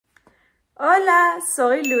Hola,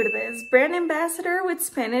 soy Lourdes, brand ambassador with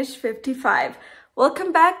Spanish55.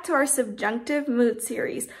 Welcome back to our Subjunctive Mood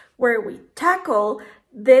series, where we tackle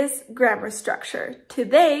this grammar structure.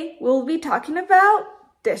 Today, we'll be talking about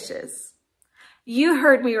dishes. You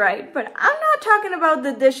heard me right, but I'm not talking about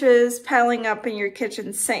the dishes piling up in your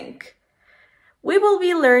kitchen sink. We will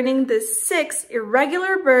be learning the 6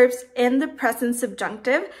 irregular verbs in the present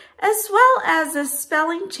subjunctive, as well as the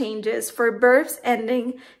spelling changes for verbs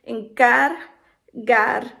ending in gar,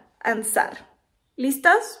 gar, and sar.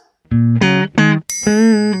 ¿Listos?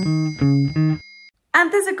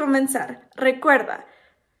 Antes de comenzar, recuerda,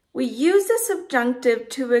 we use the subjunctive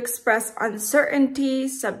to express uncertainty,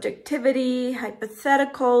 subjectivity,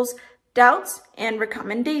 hypotheticals, doubts, and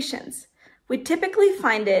recommendations. We typically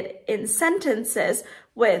find it in sentences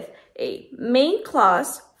with a main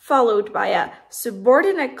clause followed by a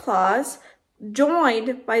subordinate clause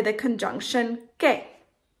joined by the conjunction que.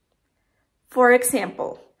 For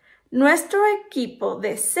example, nuestro equipo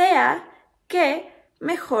desea que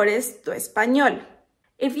mejores tu español.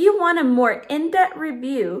 If you want a more in-depth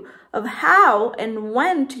review of how and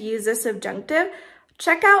when to use the subjunctive,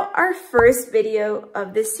 check out our first video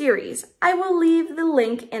of this series. I will leave the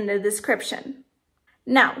link in the description.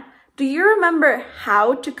 Now, do you remember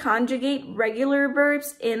how to conjugate regular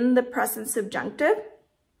verbs in the present subjunctive?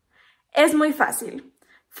 Es muy fácil.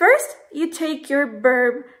 First, you take your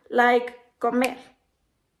verb like comer.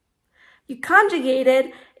 You conjugate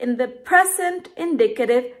it in the present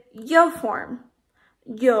indicative yo form.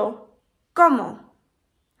 Yo como.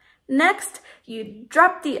 Next, you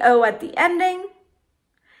drop the O at the ending,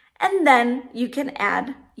 and then you can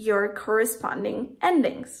add your corresponding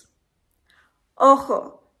endings.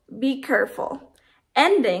 Ojo, be careful.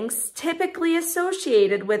 Endings typically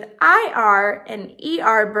associated with IR and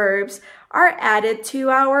ER verbs are added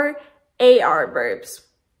to our AR verbs.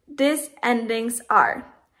 These endings are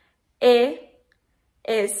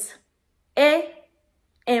es,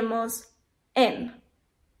 hemos, en.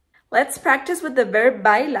 Let's practice with the verb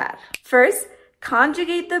bailar. First,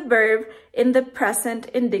 conjugate the verb in the present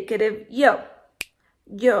indicative yo.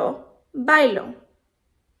 Yo bailo.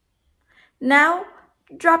 Now,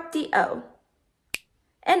 drop the O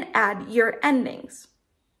and add your endings.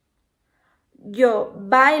 Yo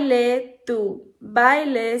baile, tú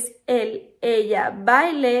bailes, él, ella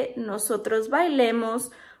baile, nosotros bailemos,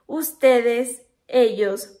 ustedes,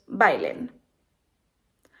 ellos bailen.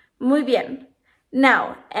 Muy bien.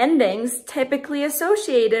 Now, endings typically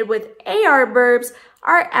associated with AR verbs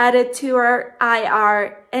are added to our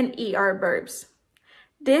IR and ER verbs.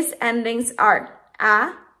 These endings are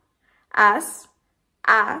a, as,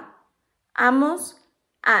 a, amos,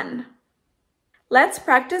 an. Let's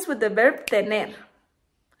practice with the verb tener.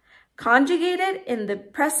 Conjugated in the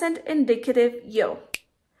present indicative yo.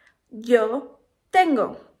 Yo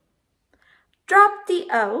tengo. Drop the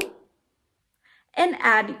O and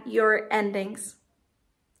add your endings.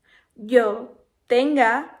 Yo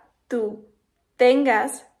tenga, tú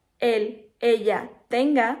tengas, él, ella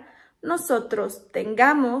tenga, nosotros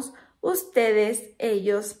tengamos, ustedes,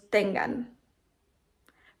 ellos tengan.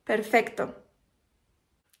 Perfecto.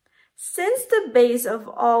 Since the base of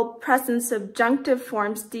all present subjunctive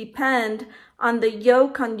forms depend on the yo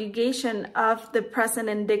conjugation of the present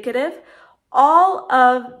indicative, all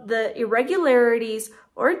of the irregularities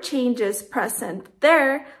or changes present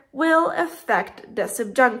there will affect the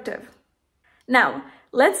subjunctive. Now,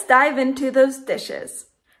 let's dive into those dishes.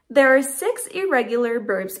 There are 6 irregular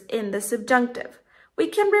verbs in the subjunctive. We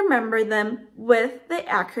can remember them with the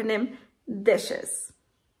acronym dishes.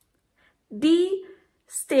 D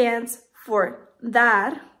stands for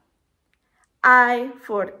dar, I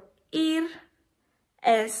for ir,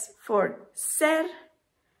 S for ser,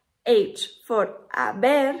 H for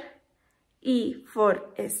haber, I for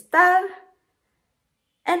estar,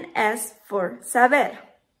 and S for saber.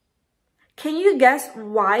 Can you guess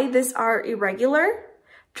why these are irregular?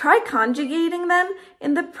 Try conjugating them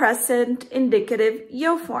in the present indicative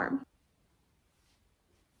yo form.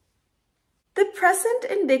 The present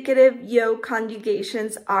indicative yo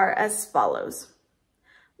conjugations are as follows.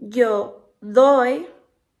 Yo doy,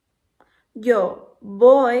 yo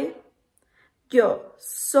voy, yo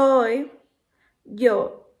soy,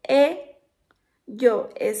 yo he, yo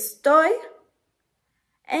estoy,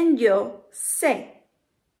 and yo sé.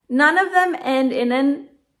 None of them end in an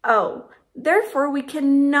O. Therefore, we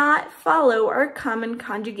cannot follow our common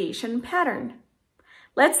conjugation pattern.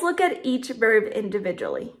 Let's look at each verb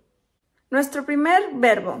individually. Nuestro primer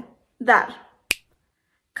verbo, dar.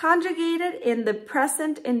 Conjugated in the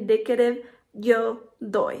present indicative yo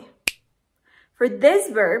doy. For this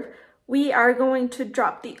verb, we are going to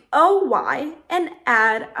drop the OY and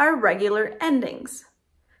add our regular endings.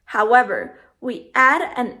 However, we add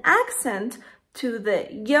an accent to the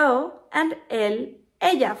yo and el,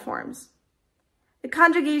 ella forms. The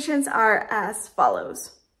conjugations are as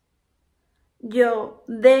follows. Yo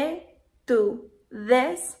de, tú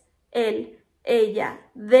des, él, ella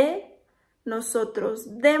de, nosotros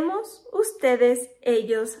demos, ustedes,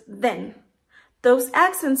 ellos den. Those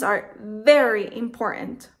accents are very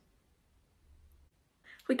important.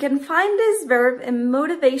 We can find this verb in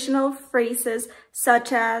motivational phrases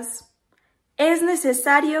such as es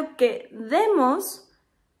necesario que demos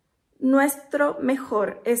nuestro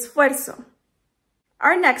mejor esfuerzo.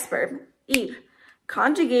 Our next verb, ir,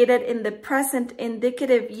 conjugated in the present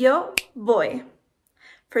indicative yo voy.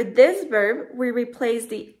 For this verb, we replace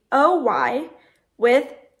the OY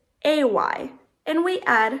with AY, and we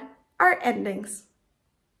add our endings.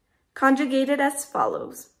 Conjugated as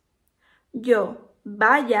follows. Yo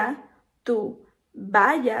vaya, tú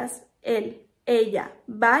vayas, él, ella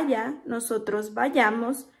vaya, nosotros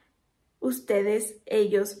vayamos, ustedes,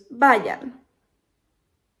 ellos vayan.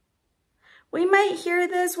 We might hear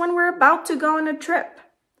this when we're about to go on a trip.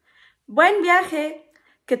 Buen viaje,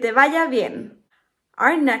 que te vaya bien.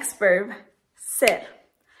 Our next verb, ser,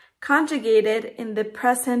 conjugated in the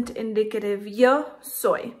present indicative yo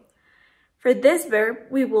soy. For this verb,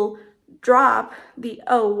 we will drop the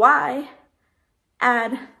OY,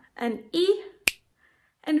 add an E,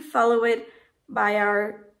 and follow it by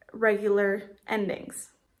our regular endings.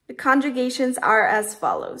 The conjugations are as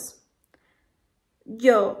follows.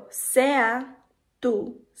 Yo sea,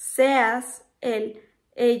 tú seas, él,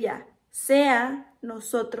 ella sea,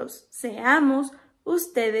 nosotros seamos,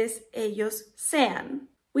 ustedes, ellos sean.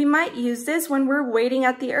 We might use this when we're waiting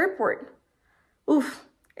at the airport. Uf,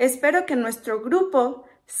 espero que nuestro grupo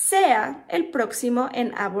sea el próximo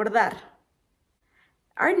en abordar.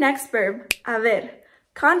 Our next verb, haber,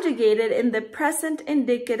 conjugated in the present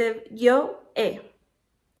indicative yo he.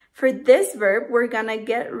 For this verb, we're gonna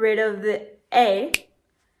get rid of the A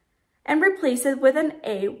and replace it with an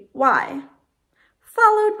AY,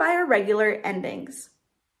 followed by our regular endings.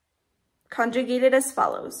 Conjugated as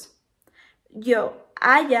follows. Yo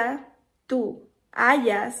haya, tú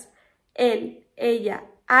hayas, él, ella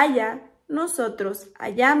haya, nosotros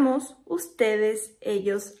hayamos, ustedes,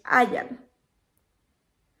 ellos hayan.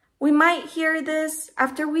 We might hear this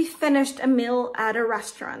after we finished a meal at a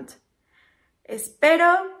restaurant.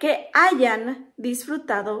 Espero que hayan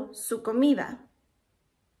disfrutado su comida.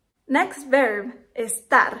 Next verb,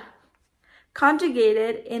 estar,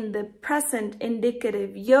 conjugated in the present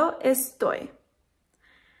indicative yo estoy.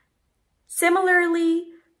 Similarly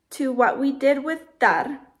to what we did with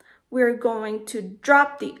dar, we're going to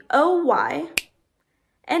drop the OY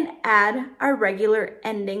and add our regular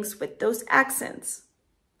endings with those accents.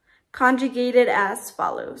 Conjugated as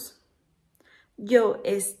follows. Yo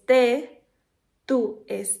esté, tú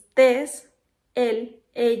estés, él,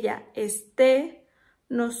 ella esté,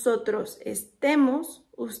 nosotros estemos,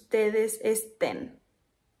 ustedes estén.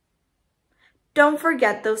 Don't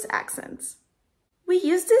forget those accents. We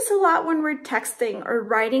use this a lot when we're texting or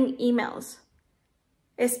writing emails.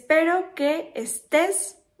 Espero que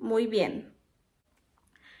estés muy bien.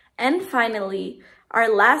 And finally, our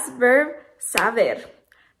last verb, saber,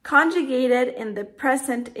 conjugated in the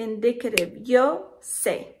present indicative yo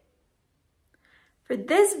sé. For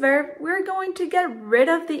this verb, we're going to get rid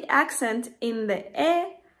of the accent in the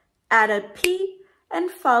e, add a p, and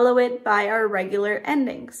follow it by our regular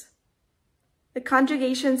endings. The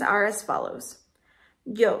conjugations are as follows.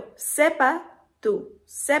 Yo sepa, tú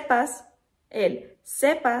sepas, él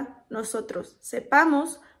sepa, nosotros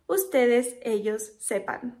sepamos, ustedes, ellos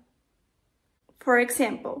sepan. For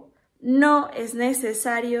example, no es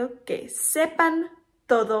necesario que sepan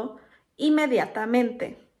todo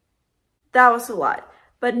inmediatamente. That was a lot,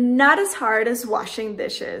 but not as hard as washing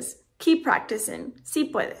dishes. Keep practicing,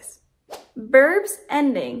 si puedes. Verbs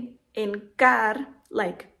ending in car,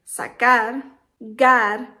 like sacar,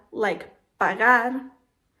 gar, like pagar,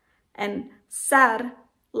 and zar,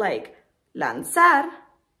 like lanzar,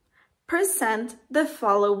 present the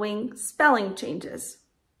following spelling changes.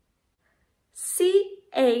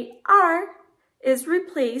 C-A-R is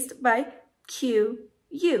replaced by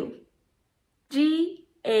Q-U.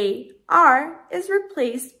 G-A-R is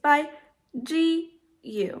replaced by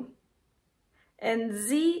G-U. And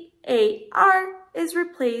Z-A-R is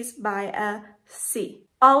replaced by a C.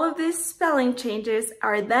 All of these spelling changes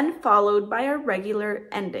are then followed by our regular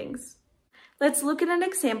endings. Let's look at an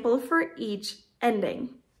example for each ending.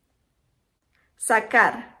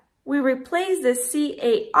 Sacar. We replace the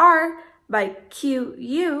C-A-R by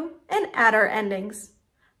QU and add our endings.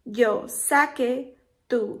 Yo saque,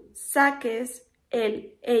 tú saques,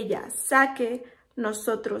 él, ella saque,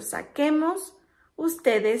 nosotros saquemos,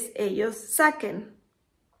 ustedes, ellos saquen.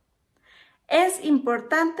 Es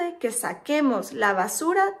importante que saquemos la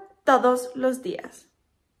basura todos los días.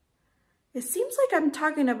 It seems like I'm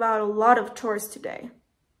talking about a lot of chores today.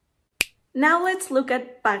 Now let's look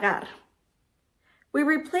at pagar. We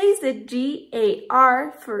replace the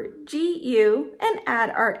GAR for GU and add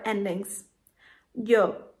our endings.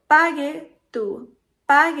 Yo pague, tú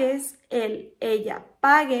pagues, él, ella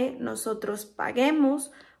pague, nosotros paguemos,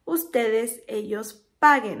 ustedes, ellos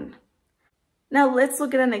paguen. Now let's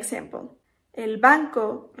look at an example. El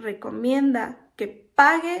banco recomienda que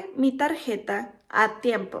pague mi tarjeta a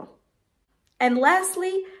tiempo. And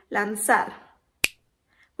lastly, lanzar.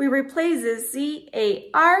 We replace the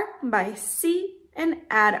ZAR by C and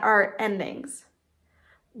add our endings.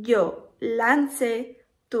 Yo lance,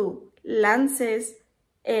 tú lances,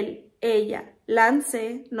 él, ella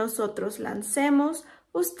lance, nosotros lancemos,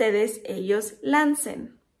 ustedes, ellos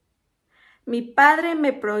lancen. Mi padre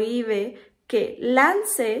me prohíbe que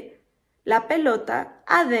lance la pelota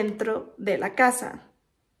adentro de la casa.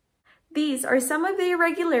 These are some of the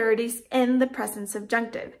irregularities in the present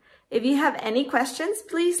subjunctive. If you have any questions,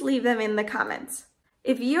 please leave them in the comments.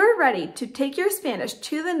 If you're ready to take your Spanish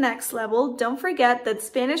to the next level, don't forget that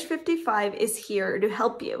Spanish 55 is here to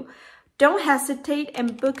help you. Don't hesitate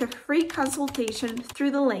and book a free consultation through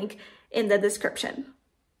the link in the description.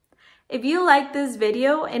 If you like this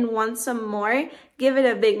video and want some more, give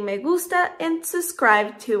it a big me gusta and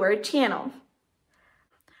subscribe to our channel.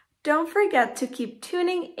 Don't forget to keep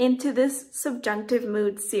tuning into this Subjunctive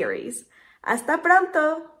Mood series. Hasta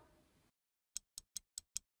pronto!